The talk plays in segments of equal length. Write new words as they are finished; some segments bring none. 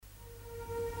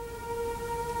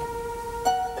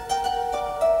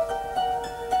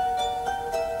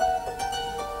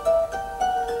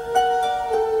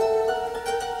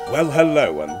Well,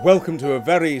 hello, and welcome to a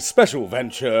very special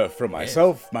venture from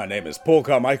myself. My name is Paul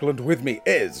Carmichael, and with me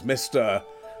is Mr.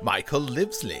 Michael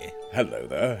Livesley. Hello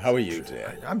there, how are you,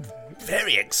 dear? I'm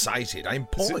very excited. I'm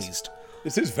poised.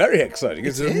 This is very exciting.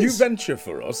 It's It a new is. venture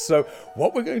for us, so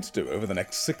what we're going to do over the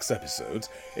next 6 episodes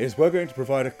is we're going to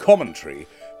provide a commentary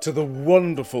to the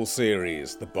wonderful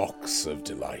series, The Box of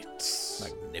Delights.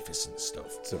 Magnificent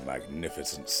stuff. It's a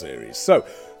magnificent series. So,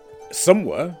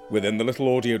 somewhere within the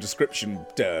little audio description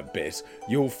bit,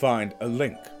 you'll find a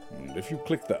link. And if you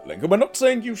click that link, and we're not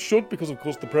saying you should, because of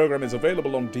course the program is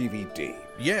available on DVD.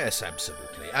 Yes,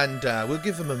 absolutely. And we'll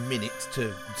give them a minute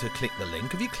to click the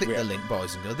link. If you click the link,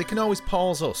 boys and girls, they can always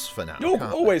pause us for now. You'll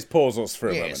can't they? always pause us for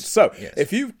a Yes, moment. So, yes.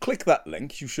 if you click that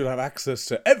link, you should have access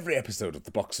to every episode of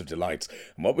The Box of Delights.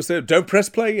 And what we say, don't press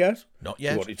play yet. Not We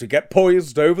yet. want you to get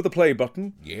poised over the play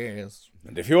button. Yes.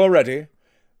 And if you're ready,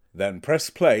 then press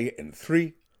play in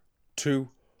 3, 2,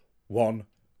 1,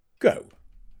 go.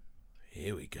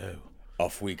 Here we go.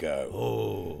 Off we go.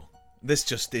 Oh, this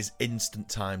just is instant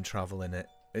time travel in it.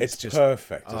 It's just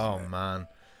perfect, isn't Oh it? man,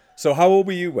 So how old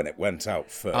were you when it went out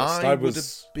first? I would have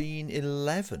been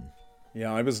 11.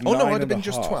 Yeah, I was Oh, 9 no, I'd have and been a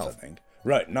just half, 12. I think.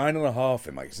 Right, 9 and a half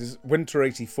in my case. It's winter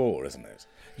 84, isn't it?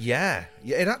 Yeah,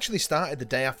 it actually started the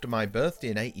day after my birthday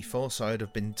in 84, so I'd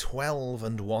have been 12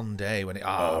 and one day when it...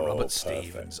 Robert perfect.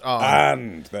 Stevens.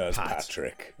 And there's Pat.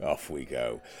 Patrick. Off we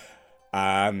go.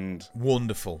 And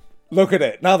Wonderful. look at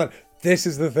it. Now then, this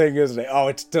is the thing, isn't it? Oh,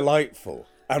 it's delightful.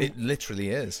 And It literally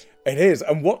is. it is.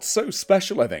 And what's so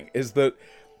special, I think, is that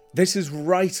this is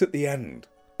right at the end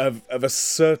of a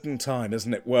certain time,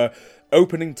 isn't it, where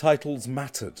opening titles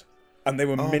mattered. And they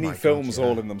were Oh mini my God, films yeah.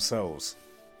 all in themselves.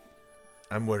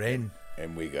 And we're in.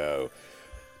 In we go.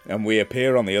 And we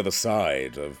appear on the other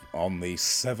side on the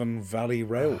Severn Valley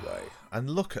Railway. And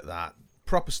look at that.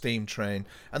 Proper steam train.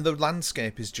 And the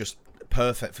landscape is just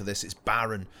perfect for this. It's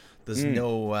barren. There's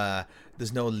no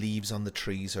leaves on the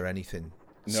trees or anything.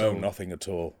 No, So, nothing at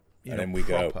all. you And know, in we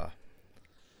go. proper.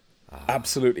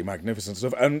 Absolutely magnificent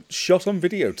stuff. And shot on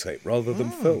videotape rather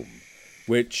than film.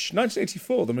 Which,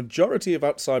 1984, the majority of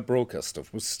outside broadcast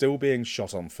stuff was still being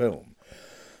shot on film.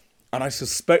 And I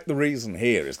suspect the reason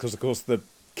here is because, of course, the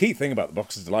key thing about the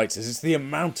Box of Delights is it's the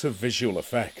amount of visual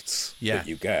effects that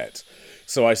you get.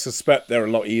 So I suspect they're a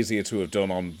lot easier to have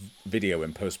done on video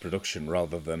in post-production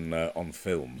rather than on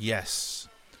film. Yes.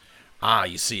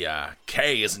 You see,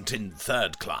 Kay isn't in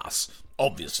third class,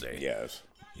 obviously. Yes.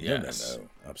 Yes. No,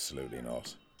 absolutely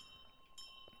not.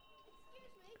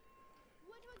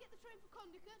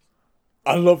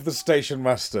 I love the station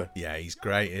master. Yeah, he's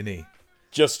great, isn't he?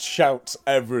 Just shouts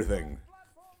everything.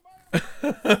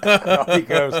 Off he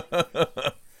goes.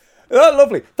 Oh,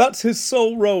 lovely. That's his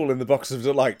sole role in the Box of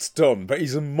Delights done, but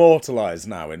he's immortalised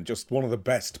now in just one of the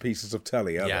best pieces of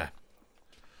telly ever. Yeah.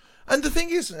 And the thing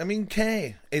is, I mean,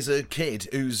 Kay is a kid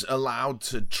who's allowed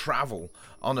to travel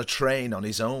on a train on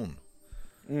his own.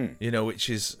 You know, which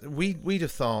is... We'd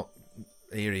have thought,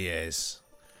 here he is.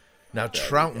 Now,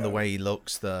 Troughton, the way he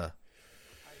looks there...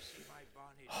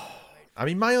 I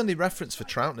mean, my only reference for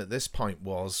Troughton at this point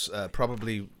was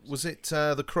was it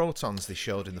the Crotons they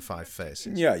showed in the Five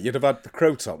Faces? Yeah, you'd have had the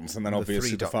Crotons and then The obviously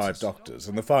Three the Five Doctors. Doctors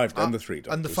and the Three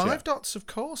Doctors. And the Five Dots, of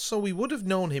course, so we would have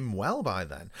known him well by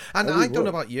then. And Oh, we I don't know would.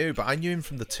 about you, but I knew him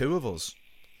from the two of us.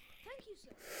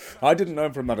 I didn't know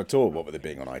him from that at all, what with it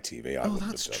being on ITV. I Oh, wouldn't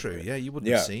that's have done true. it. Yeah, you wouldn't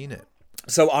Yeah. have seen it.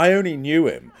 So I only knew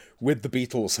him with the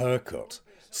Beatles haircut.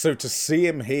 So to see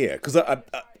him here, because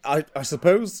I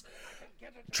suppose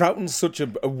Troughton's such a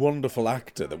wonderful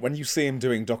actor that when you see him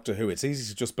doing Doctor Who, it's easy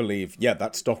to just believe, yeah,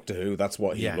 that's Doctor Who, that's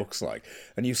what he Yeah. looks like.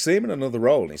 And you see him in another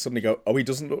role and you suddenly go, oh, he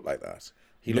doesn't look like that.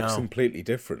 He looks No. completely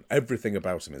different. Everything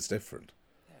about him is different.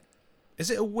 Is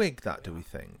it a wig, that, do we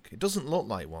think? It doesn't look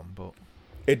like one, but...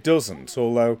 It doesn't,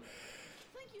 although,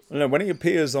 I don't know, when he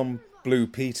appears on Blue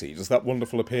Peter, he does that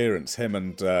wonderful appearance, him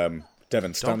and Devon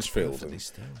Dog's Stansfield. perfectly And,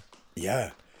 still.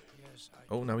 yeah.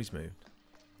 Oh, now he's moved.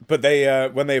 But they,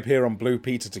 when they appear on Blue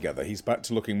Peter together, he's back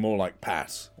to looking more like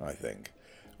Pat, I think.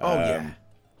 Oh, yeah.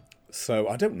 So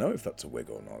I don't know if that's a wig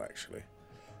or not, actually.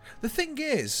 The thing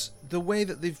is, the way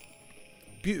that they've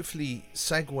beautifully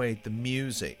segued the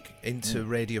music into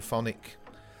radiophonic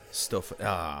stuff.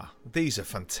 These are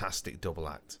fantastic double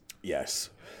act. Yes.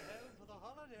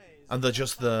 And they're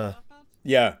just the...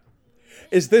 Yeah.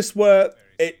 Is this where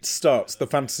it starts, the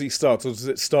fantasy starts, or does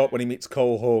it start when he meets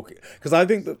Cole Hawke? Because I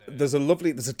think that there's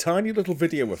a tiny little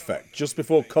video effect just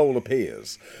before Cole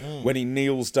appears, when he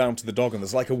kneels down to the dog, and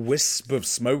there's like a wisp of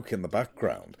smoke in the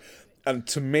background. And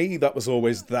to me, that's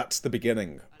the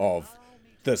beginning of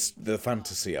the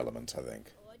fantasy element, I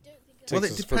think. Well,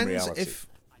 Takes it us from depends reality.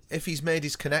 if he's made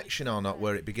his connection or not,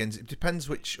 where it begins. It depends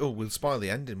which. Oh, we'll spoil the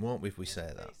ending, won't we, if we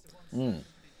say that?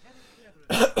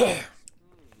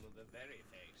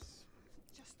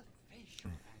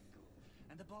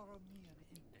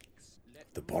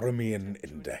 The Borromean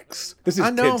Index. This is I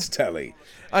know. kids' telly.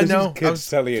 I know. This is kids'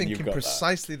 telly, and you've thinking got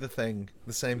precisely the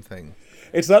same thing.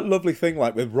 It's that lovely thing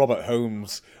like with Robert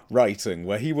Holmes writing,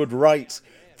 where he would write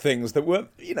things that were,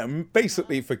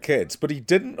 basically for kids, but he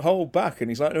didn't hold back, and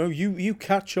he's like, no, you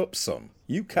catch up, son.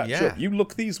 You catch up. You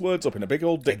look these words up in a big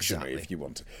old dictionary if you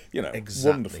want to. Exactly.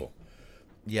 Wonderful.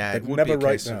 Yeah, They'd it would never be a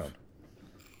write case down. of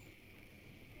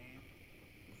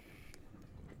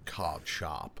card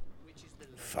sharp.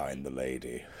 Find the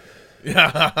lady.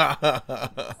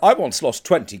 I once lost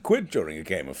 20 quid during a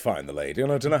game of Find the Lady,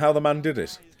 and I don't know how the man did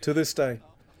it, to this day.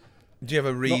 Do you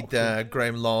ever read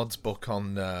Graham Lord's book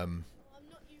on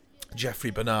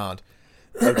Geoffrey Bernard?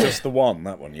 Oh, just the one,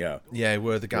 that one, yeah. Yeah,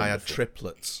 where the guy had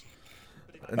triplets.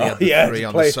 And he had the three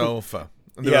on the sofa.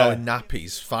 And they're all in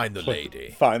nappies. Find the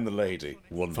lady. Find the lady.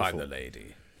 Wonderful. Find the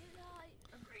lady.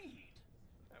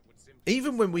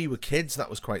 Even when we were kids, that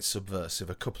was quite subversive.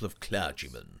 A couple of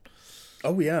clergymen.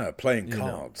 Oh, yeah, playing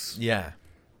cards. Yeah.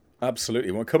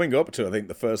 Absolutely. We're coming up to, I think,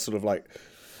 the first sort of,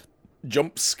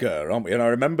 jump scare, aren't we? And I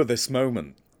remember this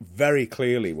moment very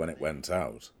clearly when it went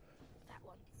out. That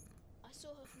one. I saw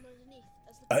her from underneath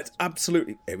as the It's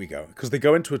absolutely... Here we go. Because they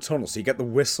go into a tunnel, so you get the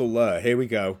whistle there. Here we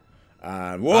go.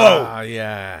 And whoa! Ah,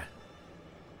 yeah.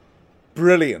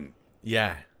 Brilliant.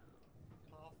 Yeah.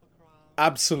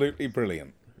 Absolutely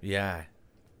brilliant. Yeah.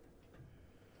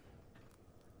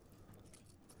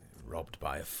 Robbed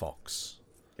by a fox.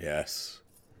 Yes.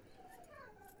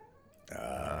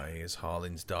 Here's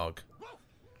Harlin's dog.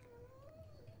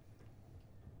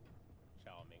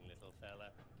 Charming little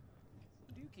fella.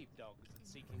 Do you keep dogs at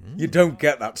seeking? You don't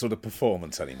get that sort of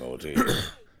performance anymore, do you?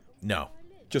 No.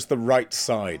 Just the right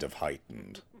side of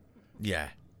heightened. Yeah.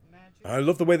 I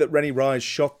love the way that Rennie Rise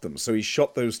shot them. So he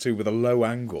shot those two with a low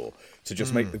angle to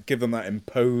just give them that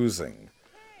imposing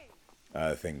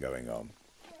thing going on.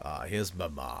 Here's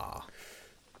Mama.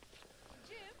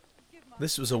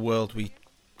 This was a world we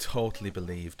totally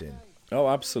believed in. Oh,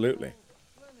 absolutely.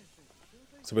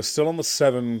 So we're still on the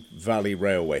Severn Valley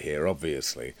Railway here,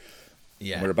 obviously.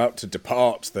 Yeah. We're about to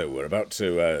depart, though. We're about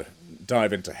to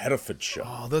dive into Herefordshire.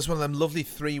 Oh, there's one of them lovely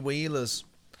three-wheelers.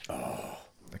 Oh.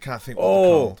 I can't think what they're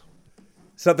called.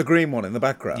 Is that the green one in the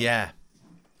background? Yeah.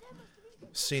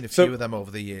 Seen a few of them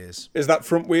over the years. Is that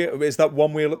front wheel? Is that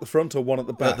one wheel at the front or one at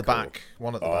the back? At the back.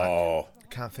 One at the back. Oh. I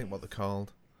can't think what they're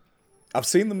called. I've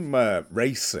seen them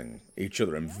racing each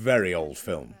other in very old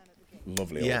film.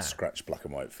 Lovely old scratch black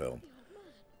and white film.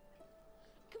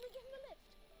 Can we give him a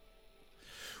lift?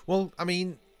 Well, I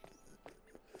mean,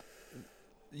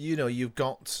 you've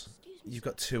got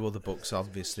two other books,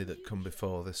 obviously, that come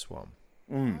before this one.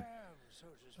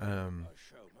 Showman.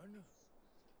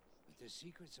 The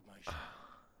secrets of my show.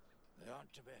 They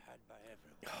aren't to be had by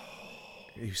everyone.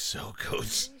 He's so good. I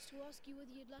was to ask you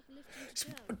whether you'd like a lift into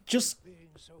town. Just, Being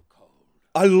so cold.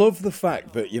 I love the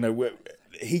fact that,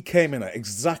 he came in at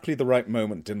exactly the right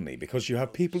moment, didn't he? Because you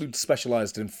have people who'd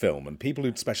specialised in film and people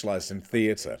who'd specialised in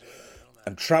theatre.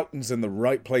 And Troughton's in the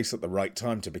right place at the right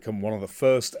time to become one of the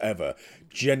first ever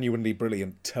genuinely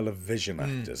brilliant television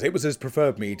actors. It was his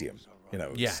preferred medium,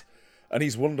 Yeah. And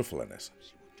he's wonderful in it.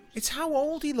 It's how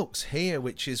old he looks here,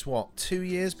 which is, 2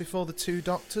 years before the Two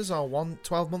Doctors, or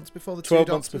 12 months before the Two 12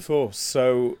 Doctors? months before,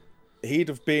 so he'd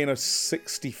have been a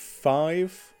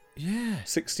 65, Yeah.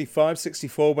 65,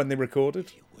 64 when they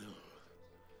recorded. There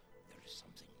is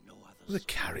something no other. There's a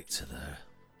character there.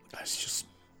 It's just...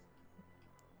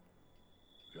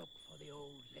 Look for the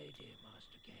old lady,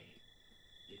 Master Gay.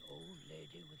 The old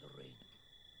lady with the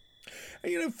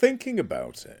ring. And, thinking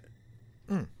about it,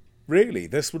 really,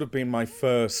 this would have been my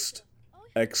first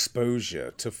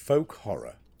exposure to folk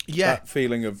horror. Yeah. That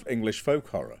feeling of English folk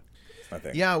horror, I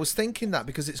think. Yeah, I was thinking that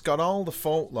because it's got all the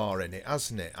folklore in it,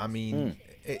 hasn't it? I mean,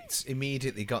 it's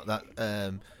immediately got that,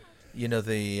 the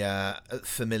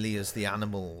familiars, the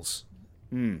animals,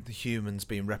 the humans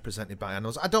being represented by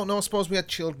animals. I don't know, I suppose we had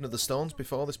Children of the Stones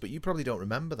before this, but you probably don't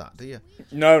remember that, do you?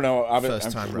 No,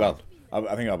 First time well,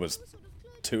 I think I was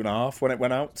 2.5 when it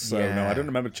went out, so no, I don't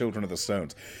remember Children of the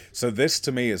Stones. So this,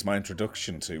 to me, is my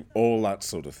introduction to all that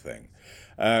sort of thing.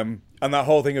 And that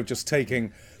whole thing of just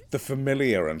taking the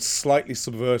familiar and slightly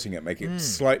subverting it, making it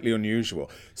slightly unusual.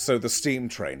 So the steam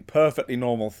train, perfectly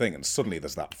normal thing, and suddenly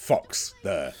there's that fox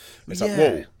there. It's like,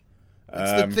 whoa.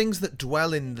 It's the things that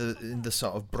dwell in the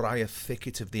sort of briar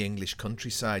thicket of the English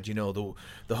countryside,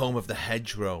 the home of the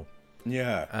hedgerow.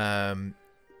 Yeah.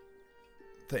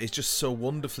 That is just so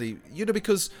wonderfully,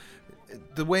 because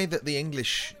the way that the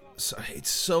English, it's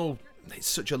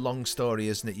such a long story,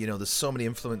 isn't it? You know, there's so many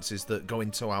influences that go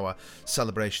into our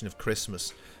celebration of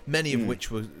Christmas, many of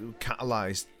which were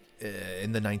catalysed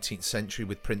in the 19th century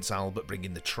with Prince Albert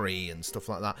bringing the tree and stuff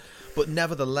like that. But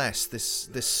nevertheless, this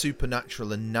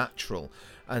supernatural and natural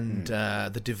and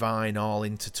the divine all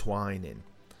intertwining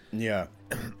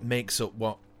makes up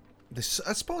what this.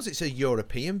 I suppose it's a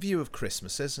European view of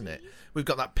Christmas, isn't it? We've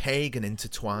got that pagan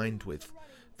intertwined with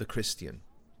the Christian.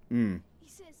 He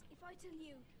says, if I tell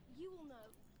you, you will know,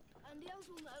 and the elves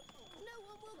will know, no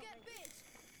one will get bit.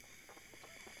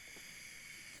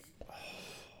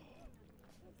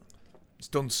 It's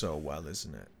done so well,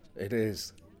 isn't it? It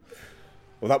is.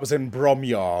 Well, that was in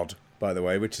Bromyard, by the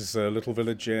way, which is a little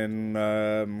village in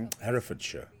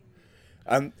Herefordshire.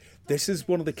 And this is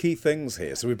one of the key things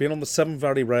here. So we've been on the Severn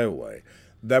Valley Railway,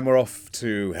 then we're off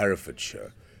to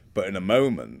Herefordshire. But in a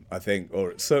moment, I think,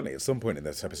 or certainly at some point in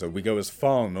this episode, we go as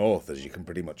far north as you can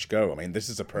pretty much go. I mean, this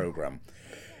is a programme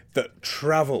that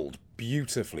travelled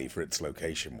beautifully for its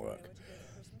location work.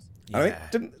 Yeah. I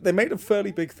think they made a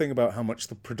fairly big thing about how much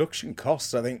the production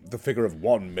costs. I think the figure of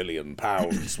 £1 million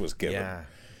was given. Yeah.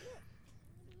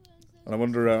 And I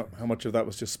wonder how much of that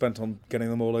was just spent on getting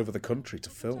them all over the country to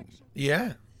film.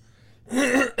 Yeah.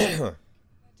 Stick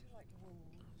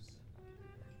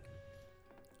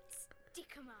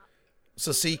 'em up.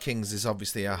 So Sea Kings is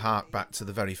obviously a hark back to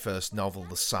the very first novel,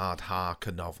 the Sard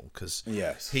Harker novel, because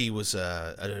Yes. he was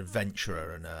an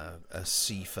adventurer and a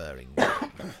seafaring.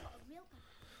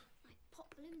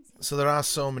 So there are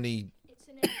so many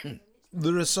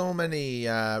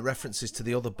references to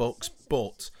the other books,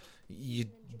 but you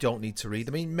don't need to read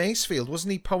them. I mean, Masefield,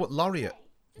 wasn't he poet laureate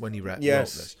when he wrote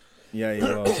this? Yeah, he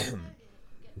was.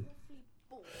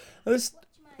 This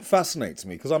fascinates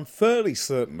me because I'm fairly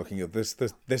certain, looking at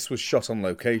this was shot on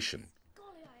location.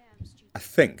 I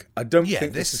think. I don't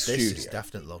think this is studio. This is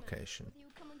definite location.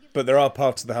 But there are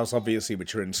parts of the house, obviously,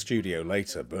 which are in studio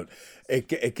later. But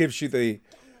it gives you the...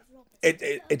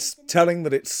 It's telling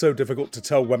that it's so difficult to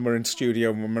tell when we're in studio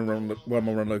and when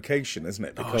we're on location, isn't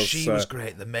it? Because she was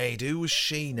great, the maid. Who was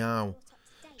she now?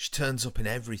 She turns up in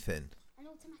everything.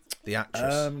 The actress.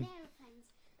 Caroline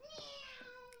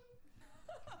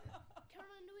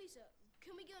Louisa,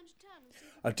 can we go into town and see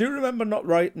if I do remember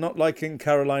not liking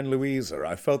Caroline Louisa.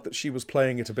 I felt that she was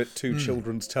playing it a bit too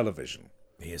children's television.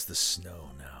 Here's the snow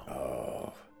now.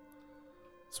 Oh.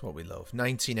 That's what we love.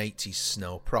 1980s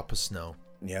snow, proper snow.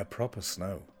 Yeah, proper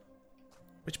snow.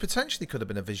 Which potentially could have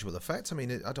been a visual effect. I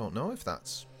mean, I don't know if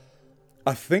that's...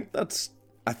 I think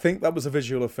that was a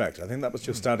visual effect. I think that was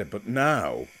just added. But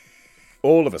now,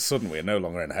 all of a sudden, we're no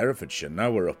longer in Herefordshire. Now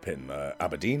we're up in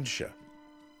Aberdeenshire.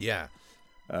 Yeah.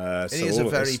 It is a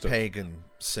very pagan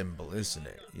symbol, isn't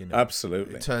it? You know,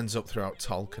 absolutely. It turns up throughout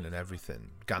Tolkien and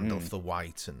everything. Gandalf the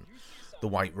White and the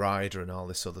White Rider and all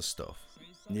this other stuff.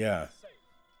 Yeah.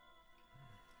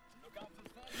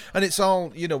 And it's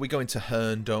all, you know, we go into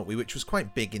Herne, don't we? Which was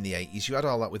quite big in the 80s. You had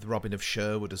all that with Robin of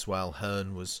Sherwood as well.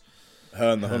 Herne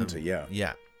the Hunter, yeah.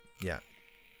 Yeah, yeah.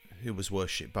 Who was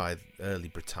worshipped by early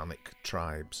Britannic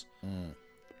tribes. Mm.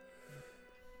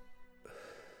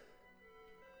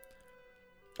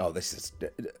 Oh, this is...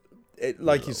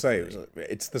 like you say,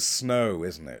 it's the snow,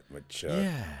 isn't it? Which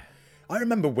yeah. I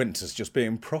remember winters just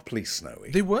being properly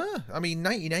snowy. They were. I mean,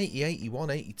 1980, 81,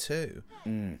 82.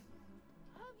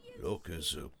 Look,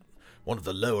 as one of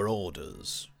the lower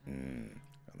orders. And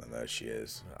then there she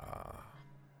is.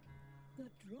 The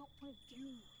drop of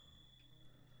dew.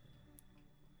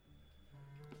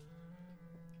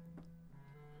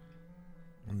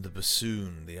 And the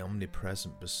bassoon, the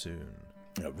omnipresent bassoon.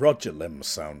 Roger Lim's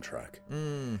soundtrack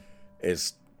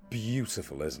is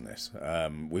beautiful, isn't it?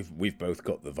 We've both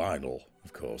got the vinyl,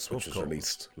 of course, which was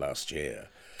released last year.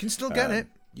 You can still get it.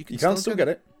 You can still get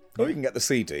it. Or you can get the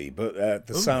CD, but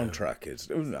the soundtrack is...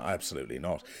 No, absolutely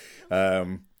not.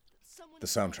 The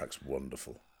soundtrack's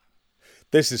wonderful.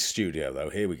 This is studio, though.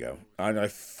 Here we go. And I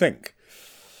think,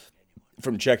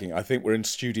 from checking, I think we're in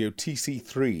Studio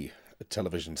TC3 at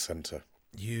Television Centre.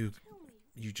 You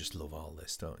just love all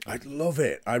this, don't you? I love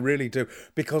it. I really do.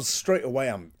 Because straight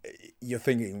away you're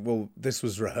thinking, well, this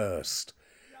was rehearsed.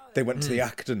 They went to the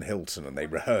Acton Hilton and they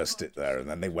rehearsed it there, and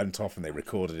then they went off and they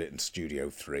recorded it in Studio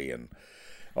 3, and...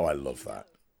 Oh, I love that.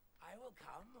 I will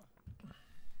come.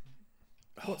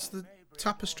 What's the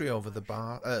tapestry over the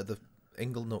bar, the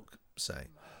Inglenook say?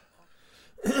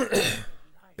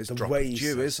 It's The Drop way of he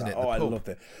Dew, says isn't that. it? Oh, The I pub. love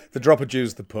it. The Drop of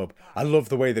Dew's the pub. I love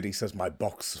the way that he says, my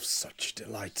box of such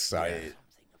delights.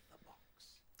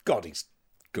 God, he's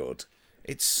good.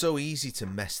 It's so easy to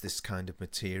mess this kind of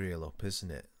material up,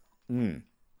 isn't it?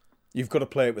 You've got to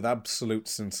play it with absolute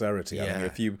sincerity. I Yeah. mean,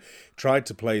 if you tried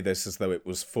to play this as though it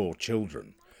was for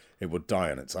children, it would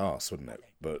die on its arse, wouldn't it?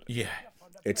 But Yeah.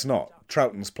 it's not.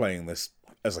 Troughton's playing this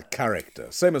as a character.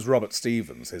 Same as Robert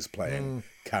Stevens is playing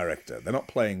character. They're not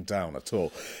playing down at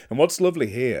all. And what's lovely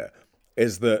here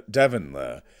is that Devon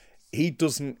there,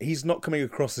 he's not coming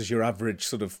across as your average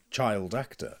sort of child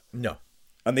actor. No.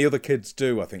 And the other kids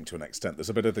do, I think, to an extent. There's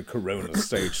a bit of the Corona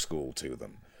stage school to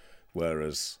them.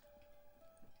 Whereas...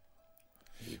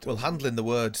 Well, handling the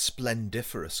word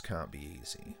splendiferous can't be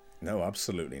easy. No,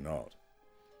 absolutely not.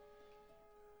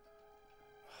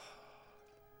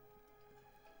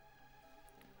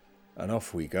 And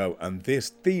off we go. And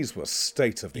these were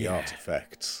state-of-the-art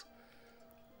effects.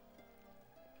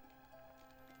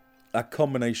 A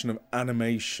combination of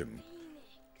animation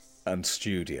and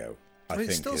studio, I But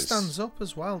think, it still is... stands up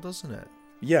as well, doesn't it?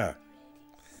 Yeah.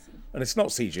 And it's not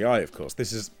CGI, of course.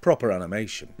 This is proper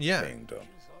animation Yeah. being done.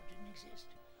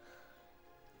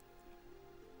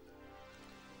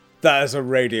 That is a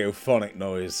radiophonic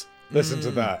noise. Listen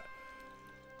to that.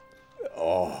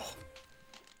 Oh.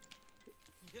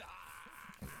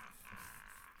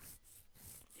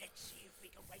 Let's see if we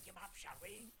can wake him up, shall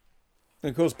we? And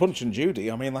of course, Punch and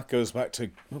Judy, I mean, that goes back to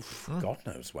God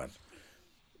knows when.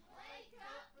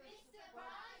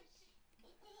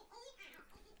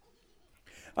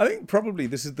 I think probably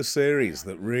this is the series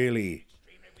that really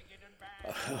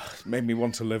made me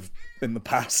want to live in the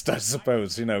past, I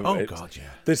suppose. You know, Oh, God, yeah.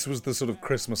 This was the sort of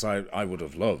Christmas I would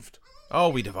have loved. Oh,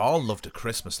 we'd have all loved a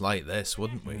Christmas like this,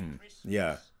 wouldn't we?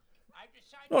 Yeah.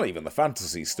 Not even the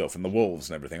fantasy stuff and the wolves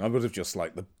and everything. I would have just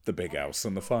liked the big house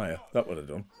and the fire. That would have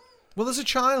done. Well, as a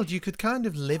child, you could kind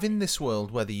of live in this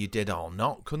world whether you did or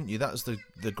not, couldn't you? That's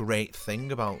the great thing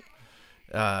about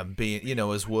being, you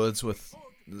know, as Wordsworth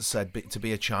said, to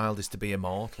be a child is to be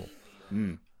immortal.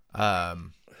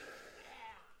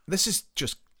 This is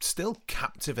just still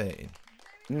captivating.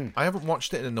 I haven't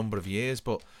watched it in a number of years,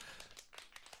 but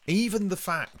even the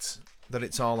fact that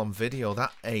it's all on video,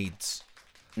 that aids.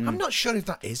 I'm not sure if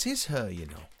that is his hair, you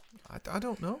know. I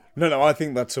don't know. No, I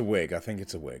think that's a wig. I think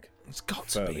it's a wig. It's got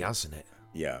to be, hasn't it?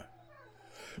 Yeah.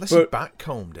 Unless he But-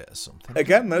 backcombed it or something.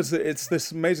 Again, it's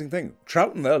this amazing thing.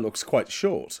 Troughton there looks quite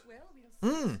short.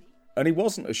 And he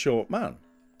wasn't a short man.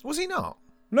 Was he not?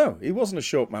 No, he wasn't a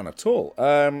short man at all.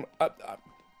 I'm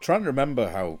trying to remember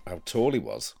how tall he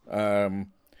was.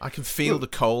 I can feel the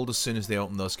cold as soon as they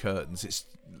open those curtains. It's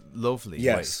lovely the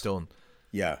way Yes. it's done.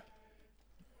 Yeah.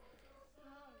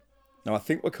 Now, I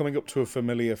think we're coming up to a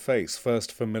familiar face.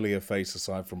 First familiar face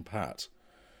aside from Pat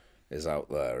is out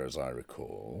there, as I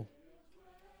recall.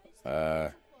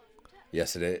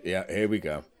 Yes, it is. Yeah, here we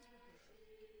go.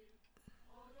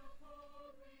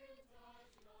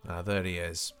 Ah, there he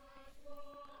is.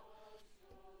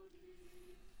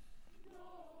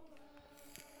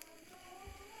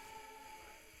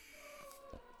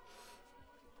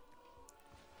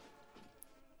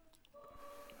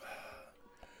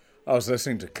 I was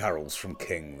listening to carols from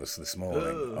King this morning.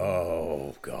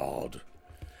 Oh, God.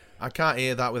 I can't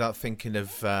hear that without thinking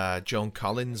of Joan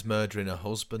Collins murdering her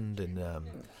husband in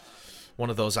one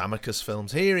of those Amicus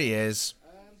films. Here he is.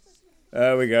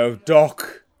 There we go.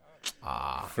 Doc.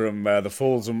 From the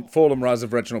Fall and Rise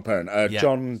of Reginald Perrin. Yeah.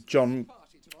 John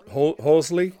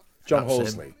Horsley? John That's him.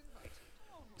 Horsley.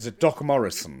 Is it Doc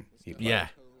Morrison? He played? Yeah.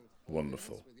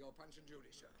 Wonderful.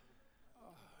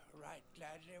 Right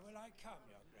gladly will I come,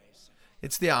 your grace.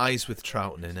 It's the eyes with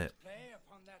Troughton in it. Play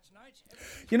upon that night.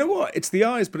 You know what? It's the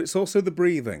eyes, but it's also the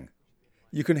breathing.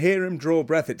 You can hear him draw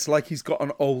breath. It's like he's got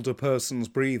an older person's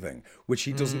breathing, which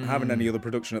he doesn't have in any other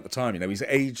production at the time. You know, he's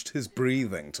aged his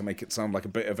breathing to make it sound like a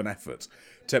bit of an effort.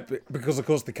 Because, of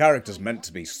course, the character's meant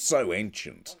to be so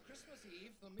ancient.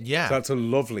 Yeah. So that's a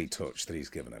lovely touch that he's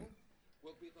given him.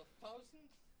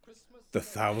 The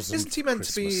 1000th Isn't he meant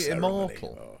to be Christmas ceremony.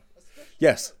 immortal? Oh.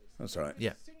 Yes, that's right.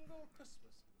 Yeah.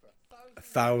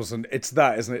 1,000. It's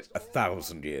that, isn't it?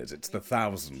 1,000 years. It's the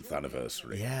 1000th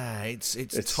anniversary. Yeah, it's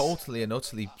It's- totally and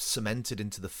utterly cemented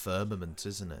into the firmament,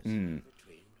 isn't it? Good night.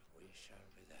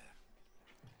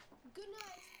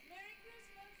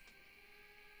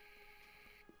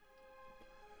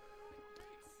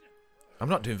 I'm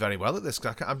not doing very well at this.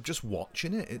 'Cause I'm just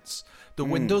watching it. It's the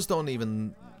windows don't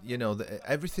even, you know,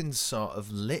 everything's sort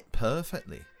of lit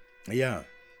perfectly. Yeah.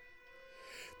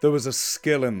 There was a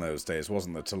skill in those days,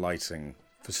 wasn't there, to lighting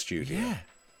for studio? Yeah.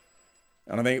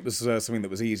 And I think it was something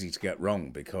that was easy to get wrong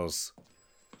because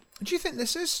Do you think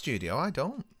this is studio? I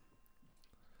don't.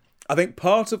 I think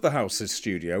part of the house is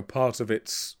studio, part of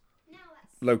its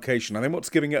location. I think what's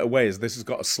giving it away is this has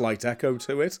got a slight echo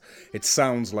to it. It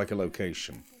sounds like a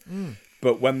location.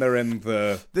 But when they're in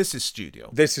the... This is studio.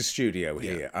 This is studio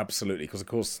here, absolutely. Because, of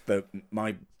course, one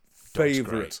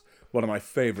of my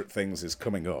favourite things is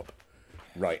coming up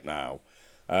right now.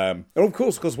 And, of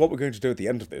course, because what we're going to do at the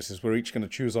end of this is we're each going to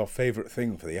choose our favourite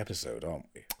thing for the episode, aren't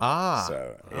we?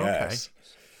 So, yes.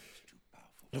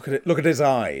 Okay. Look at his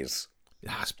eyes.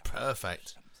 That's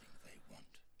perfect.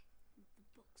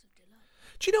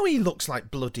 Do you know he looks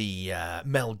like bloody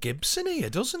Mel Gibson here,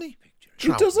 doesn't he? He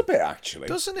does a bit, actually.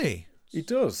 Doesn't he? He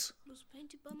does. It was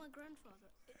painted by my grandfather.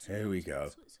 It's Here we go.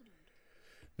 Switzerland.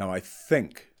 Now, I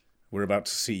think we're about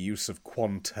to see use of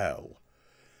Quantel,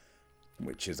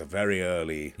 which is a very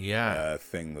early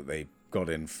thing that they got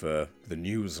in for the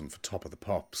news and for Top of the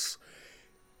Pops,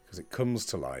 because it comes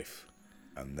to life,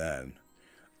 and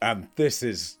this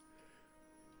is...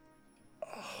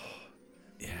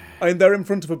 I mean, they're in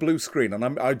front of a blue screen, and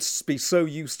I'd be so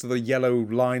used to the yellow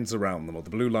lines around them, or the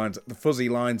blue lines, the fuzzy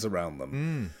lines around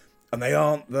them. And they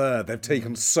aren't there. They've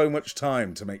taken so much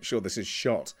time to make sure this is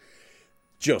shot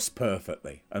just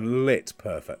perfectly and lit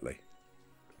perfectly.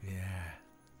 Yeah.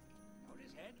 Hold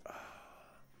his head.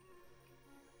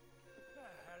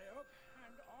 Hurry up,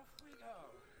 and off we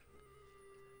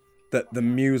go. The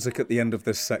music at the end of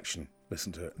this section,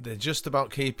 listen to it. They're just about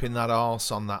keeping that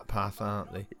arse on that path,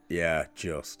 aren't they? Yeah,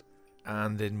 just.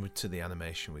 And into the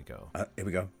animation we go. Here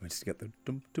we go. We just get the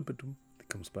dum dum dum. It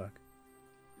comes back.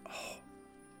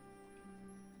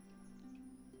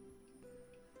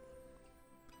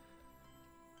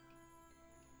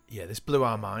 Yeah, this blew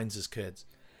our minds as kids.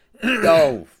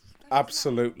 Oh,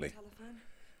 absolutely. Telephone.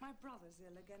 My brother's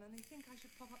ill again, and they think I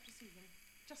should pop up to see him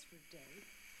just for a day.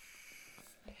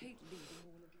 I hate leaving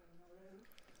all of you on your own.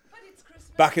 But it's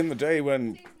Christmas. Back in the day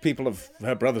when people of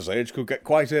her brother's age could get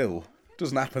quite ill.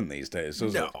 Doesn't happen these days,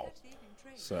 does it? No.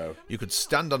 So, You could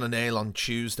stand on a nail on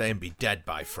Tuesday and be dead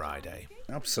by Friday.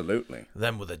 absolutely.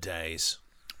 Them were the days.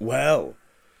 Well.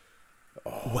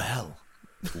 Well.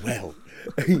 Well.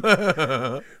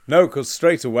 No, because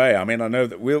straight away, I mean, I know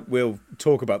that we'll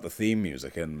talk about the theme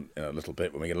music in a little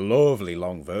bit when we get a lovely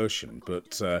long version,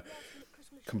 but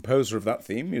composer of that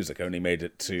theme music only made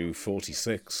it to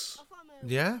 46.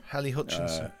 Yeah, Helly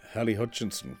Hutchinson. Helly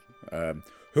Hutchinson,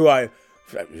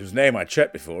 whose name I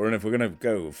checked before, and if we're going to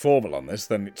go formal on this,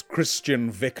 then it's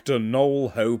Christian Victor Noel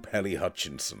Hope Helly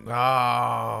Hutchinson.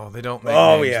 Oh, they don't make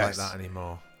names yes. like that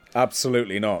anymore.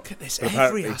 Absolutely not. Look at this, But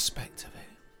every aspect of it.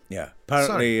 Yeah,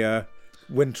 apparently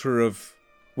winter of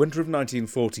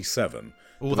 1947.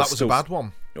 Oh, that was a bad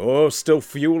one. Oh, still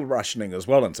fuel rationing as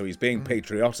well, and so he's being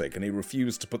patriotic, and he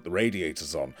refused to put the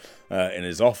radiators on in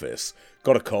his office.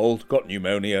 Got a cold, got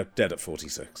pneumonia, dead at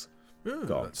 46. Ooh,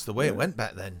 Gone. that's the way it went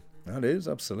back then. That is,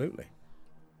 absolutely.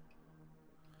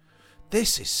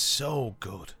 This is so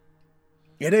good.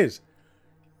 It is.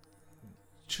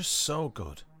 Just so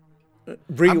good.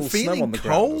 Real I'm snow feeling on the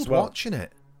ground cold as well. watching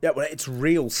it. Yeah, well, it's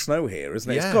real snow here, isn't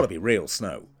it? Yeah. It's got to be real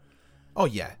snow. Oh,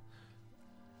 yeah.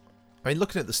 I mean,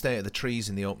 looking at the state of the trees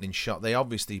in the opening shot, they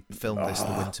obviously filmed this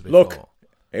the winter before. Look,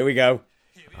 here we go.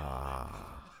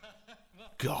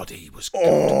 God, he was good.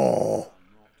 Oh,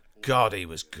 God, he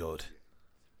was good.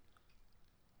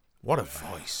 What a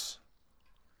voice.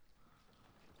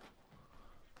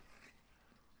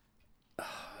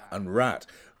 and Rat.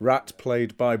 Rat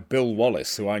played by Bill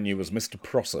Wallace, who I knew was Mr.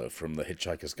 Prosser from The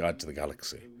Hitchhiker's Guide to the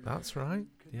Galaxy. That's right.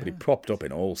 Yeah. But he propped up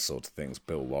in all sorts of things,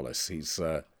 Bill Wallace. He's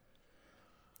in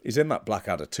that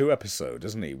Blackadder 2 episode,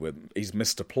 isn't he? He's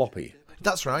Mr. Ploppy.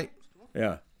 That's right.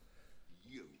 Yeah.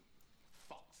 You,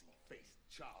 foxy-faced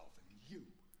Charles, and you.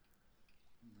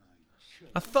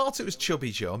 I thought it was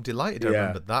Chubby Joe. I'm delighted I Yeah.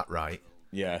 remembered that right.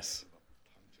 Yes.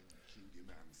 Cutie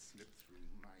man slipped through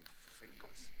my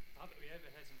fingers. Not that we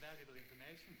overheard some valuable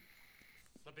information.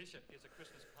 The bishop gives a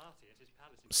Christmas party at his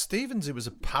palace. Stevens, who was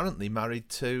apparently married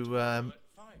to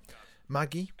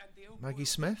Maggie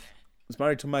Smith. He was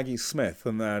married to Maggie Smith,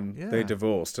 and then they Yeah.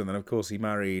 divorced, and then, of course, he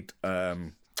married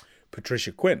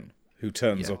Patricia Quinn, who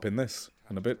turns Yeah. up in this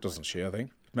in a bit, doesn't she, I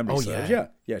think? Memory Oh, serves. yeah.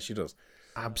 Yeah, she does.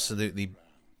 Absolutely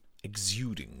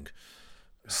exuding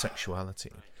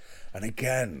sexuality. And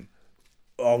again,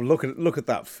 look at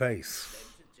that face.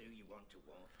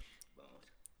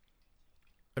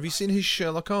 Have you seen his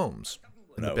Sherlock Holmes?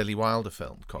 In the No. Billy Wilder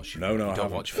film? Of course you, No, you I don't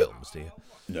haven't. watch films, do you?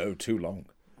 No, too long.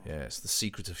 Yeah, it's The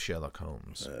Secret of Sherlock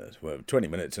Holmes. We're 20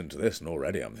 minutes into this, and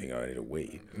already I'm thinking I need a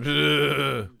wee.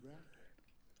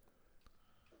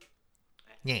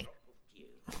 Yeah.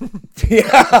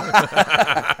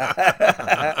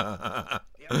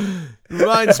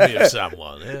 Reminds me of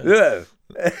someone. Yeah. Yeah.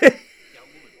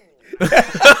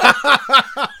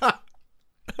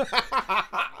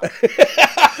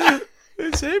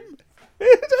 It's him.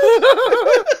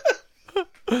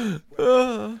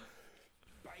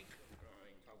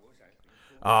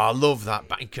 I love that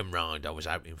bacon rind I was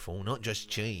hoping for, not just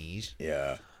cheese.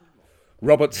 Yeah.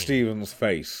 Robert Stevens'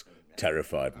 face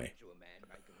terrified me.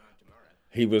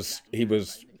 He was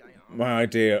my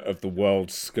idea of the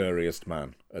world's scurriest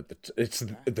man. It's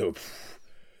the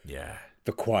Yeah.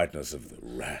 the quietness of the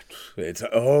rat. It's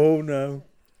oh no,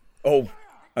 oh,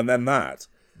 and then that.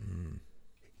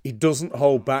 He doesn't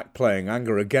hold back playing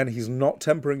anger. Again, he's not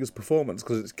tempering his performance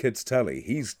because it's kids' telly.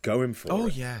 He's going for it. Oh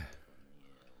yeah.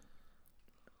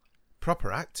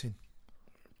 Proper acting.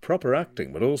 Proper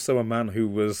acting, but also a man who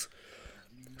was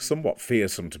somewhat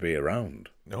fearsome to be around.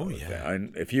 Oh yeah.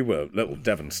 And if you were little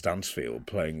Devon Stansfield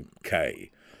playing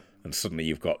Kay, and suddenly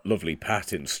you've got lovely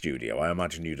Pat in studio, I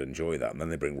imagine you'd enjoy that. And then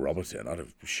they bring Robert in, I'd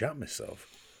have shat myself.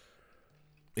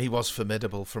 He was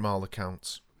formidable from all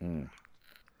accounts.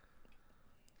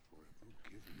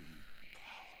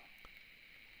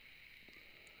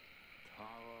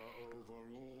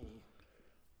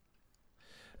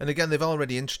 And again, they've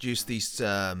already introduced these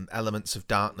elements of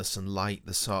darkness and light,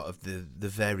 the sort of the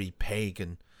very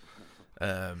pagan,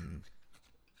 sort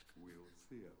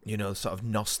of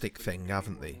Gnostic thing,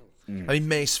 haven't they? I mean,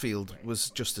 Macefield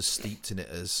was just as steeped in it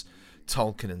as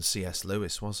Tolkien and C.S.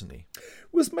 Lewis, wasn't he?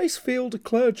 Was Macefield a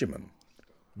clergyman?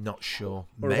 Not sure.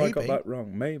 Or Maybe. have I got that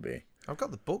wrong? Maybe. I've got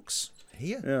the books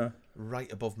here. Yeah.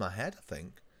 Right above my head, I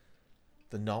think.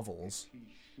 The novels.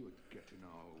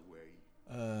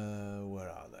 Where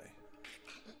are they?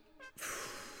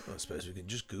 Well, I suppose we can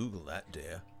just Google that,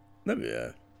 dear. Maybe,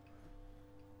 yeah.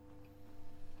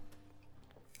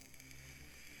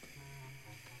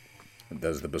 And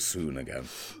there's the bassoon again.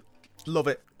 Love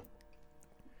it.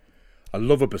 I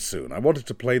love a bassoon. I wanted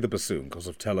to play the bassoon because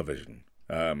of television.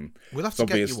 We'll have to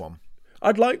get you one.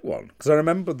 I'd like one, because I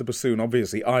remember the bassoon,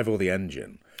 obviously, Ivor the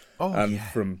Engine. Oh, and yeah.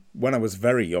 from when I was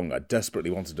very young, I desperately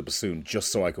wanted a bassoon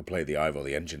just so I could play the Ivor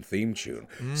the Engine theme tune.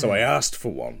 So I asked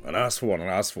for one, and asked for one,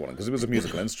 and asked for one, because it was a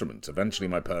musical instrument. Eventually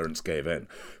my parents gave in.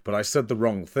 But I said the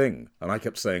wrong thing, and I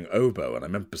kept saying oboe, and I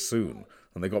meant bassoon,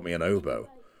 and they got me an oboe.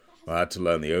 I had to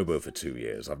learn the oboe for 2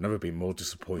 years. I've never been more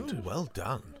disappointed. Oh, well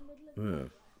done. Yeah.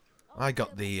 I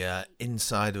got the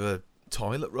inside of a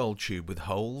toilet roll tube with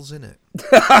holes in it.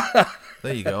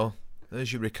 There you go.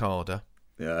 There's your recorder.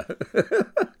 Yeah.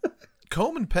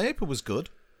 Coleman paper was good.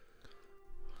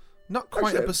 Not quite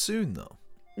Actually, a bassoon, though.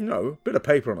 No, a bit of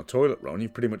paper on a toilet roll, and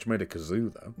you've pretty much made a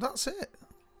kazoo, though. That's it.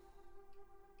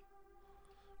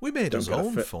 We made our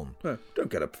own fun. No, don't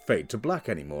get a fade to black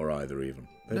anymore either, even.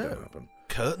 They No. don't happen.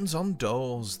 Curtains on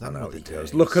doors. That I know were the he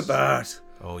does. days. Look at that.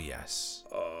 Oh, yes.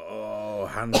 Oh,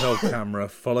 handheld camera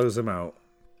follows him out.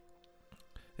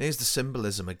 Here's the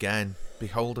symbolism again.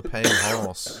 Behold a pale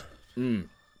horse. I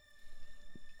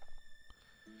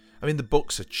mean, the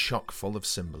books are chock full of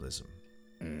symbolism.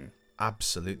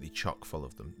 Absolutely chock full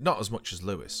of them. Not as much as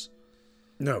Lewis.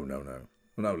 No. No,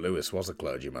 Lewis was a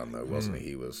clergyman, though, wasn't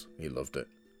he? He loved it.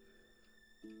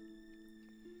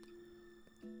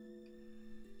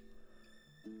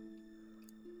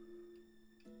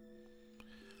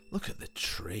 Look at the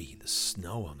tree, the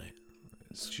snow on it.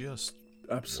 It's just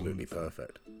Absolutely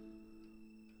perfect.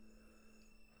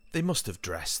 They must have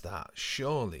dressed that,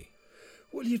 surely.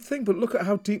 Well, you'd think, but look at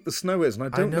how deep the snow is, and I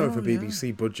don't know if a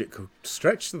BBC budget could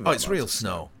stretch to that. Oh, it's amount real of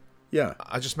snow. Yeah.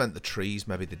 I just meant the trees,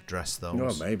 maybe they'd dress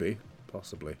those. Oh, maybe.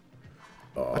 Possibly.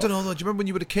 Oh. I don't know, though. Do you remember when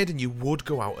you were a kid and you would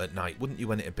go out at night, wouldn't you,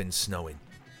 when it had been snowing?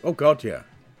 Oh, God, yeah.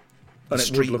 The And it would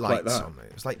street look like lights that. on it.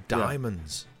 It was like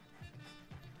diamonds.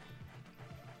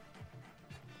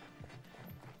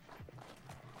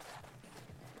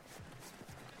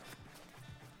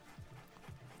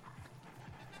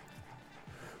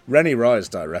 Rennie Rye's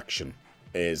direction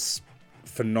is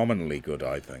phenomenally good,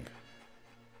 I think.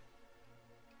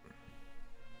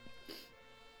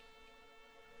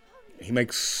 He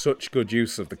makes such good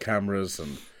use of the cameras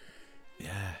and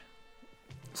Yeah.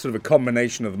 sort of a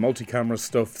combination of the multi-camera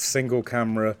stuff, single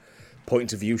camera,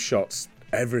 point of view shots,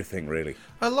 everything really.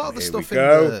 A lot of the Here stuff we in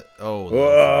go. the... Oh,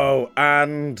 Whoa,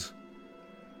 and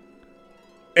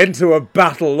into a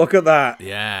battle, look at that.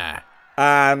 yeah.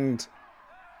 And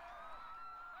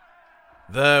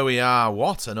There we are.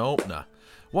 What an opener.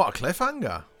 What a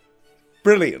cliffhanger.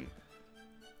 brilliant.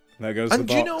 There goes And the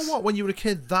do you box. know what? When you were a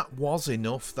kid, that was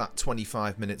enough, that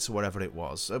 25 minutes or whatever it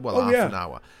was. Well, Oh, half yeah. an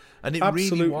hour. And it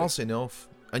Absolutely. really was enough.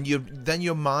 And then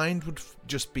your mind would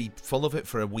just be full of it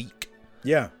for a week.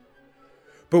 Yeah.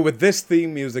 But with this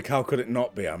theme music, how could it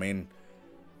not be? I mean,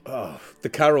 the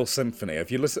Carol Symphony,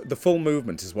 if you listen, the full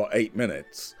movement is, 8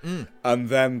 minutes? And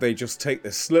then they just take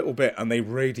this little bit and they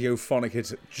radiophonic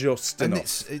it just And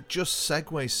enough. it just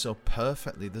segues so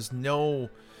perfectly. There's no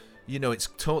You know, it's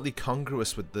totally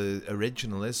congruous with the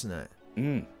original, isn't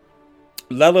it?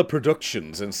 Lella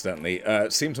Productions, incidentally,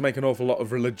 seem to make an awful lot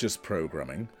of religious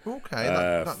programming. Okay,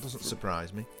 that doesn't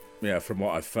surprise me. Yeah, from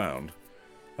what I've found.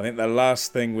 I think their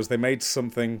last thing was they made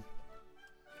something...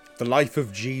 The Life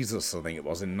of Jesus, I think it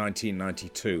was, in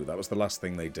 1992. That was the last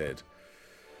thing they did.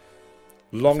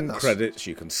 Long credits,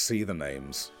 you can see the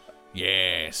names.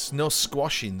 Yes, no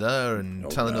squashing there and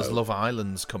telling us Love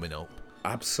Island's coming up.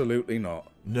 Absolutely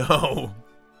not. No.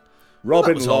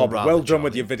 Robin was all Lobb, rather well done jolly.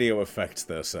 with your video effects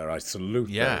there, sir. I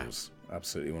salute those.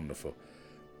 Absolutely wonderful.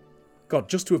 God,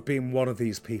 just to have been one of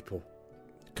these people.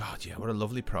 God, yeah, what a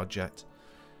lovely project.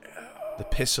 The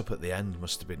piss up at the end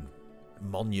must have been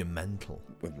monumental.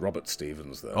 With Robert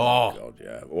Stevens there. Oh. God,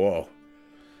 yeah. Whoa.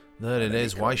 There it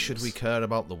is. Why comes. should we care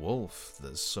about the wolf?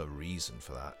 There's a reason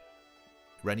for that.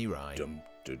 Rennie Ryan. Dum,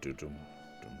 dum, dum, dum,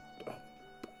 dum.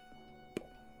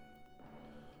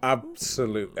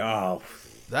 Absolutely. Oh.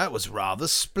 That was rather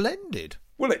splendid.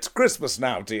 Well, it's Christmas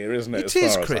now, dear, isn't it? It as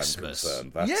is far Christmas. As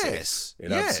I'm concerned. That's Yes, It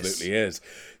yes. absolutely is.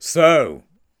 So,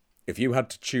 if you had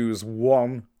to choose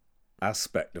one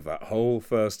aspect of that whole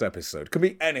first episode, could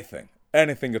be anything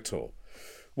at all,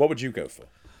 what would you go for?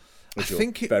 What's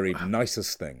your very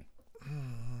nicest thing?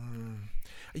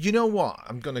 You know what?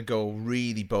 I'm going to go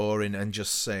really boring and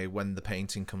just say when the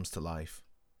painting comes to life.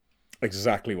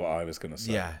 Exactly what I was going to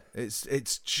say. Yeah,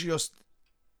 it's just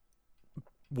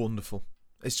wonderful.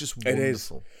 It's just wonderful. It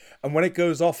is. And when it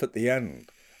goes off at the end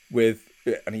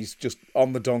and he's just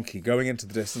on the donkey going into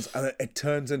the distance, and it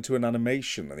turns into an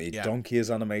animation, and the donkey is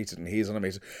animated and he's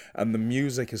animated, and the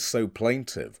music is so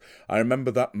plaintive. I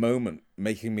remember that moment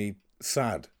making me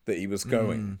sad that he was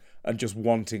going and just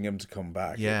wanting him to come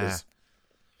back. Yeah.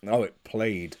 It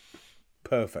played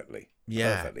perfectly.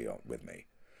 Yeah. Perfectly with me.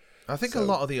 I think a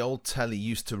lot of the old telly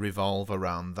used to revolve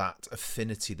around that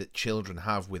affinity that children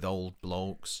have with old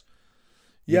blokes.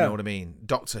 You know what I mean?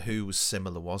 Doctor Who was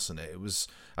similar, wasn't it? It was.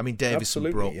 I mean,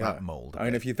 Davison broke that mold. I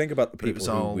mean, if you think about the people, it was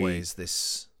always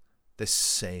this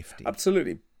safety.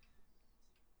 Absolutely.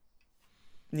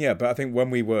 Yeah, but I think when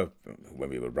we were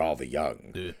rather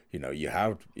young, you know, you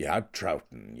had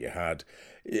Troughton,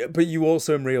 but you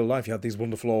also in real life you had these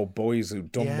wonderful old boys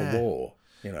who'd done the war.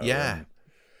 You know. Yeah.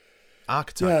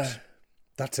 Archetypes. Yeah,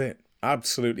 that's it.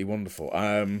 Absolutely wonderful.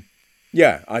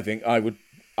 Yeah, I think I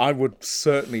would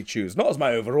certainly choose, not as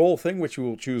my overall thing, which we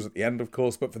will choose at the end, of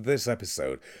course, but for this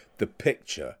episode, the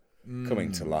picture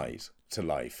coming to life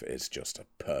is just a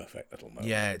perfect little moment.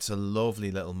 Yeah, it's a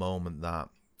lovely little moment that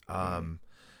I'm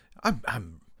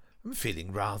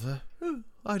feeling rather,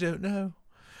 I don't know.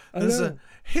 There's a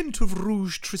hint of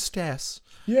rouge tristesse.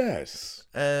 Yes.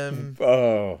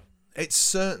 It's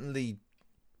certainly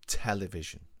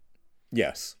television.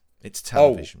 Yes. It's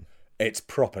television. It's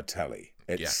proper telly.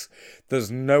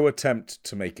 There's no attempt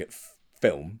to make it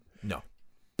film. No.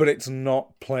 But it's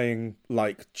not playing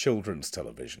like children's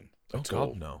television at all.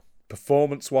 God, no.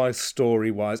 Performance-wise,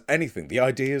 story-wise, anything. The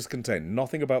ideas contained.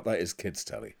 Nothing about that is kids'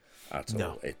 telly at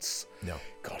all.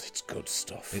 God, it's good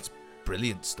stuff. It's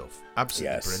brilliant stuff.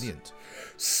 Absolutely brilliant.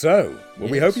 So,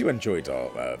 we hope you enjoyed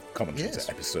our commentary to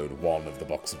episode 1 of The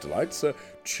Box of Delights.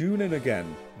 Tune in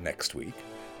again next week,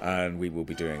 and we will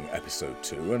be doing episode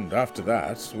 2. And after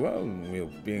that, well, we'll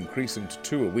be increasing to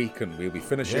 2 a week, and we'll be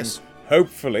finishing,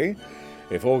 hopefully,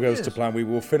 if all goes to plan, we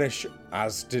will finish,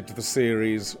 as did the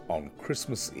series, on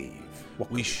Christmas Eve.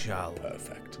 We shall.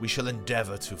 Perfect. We shall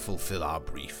endeavour to fulfil our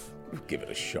brief. Give it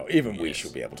a shot. Even we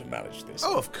should be able to manage this.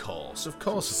 Oh, of course.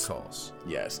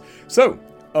 Yes. So,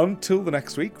 until the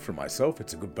next week, from myself,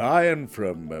 it's a goodbye, and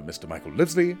from Mr. Michael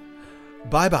Livesley,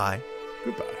 bye-bye.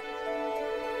 Goodbye.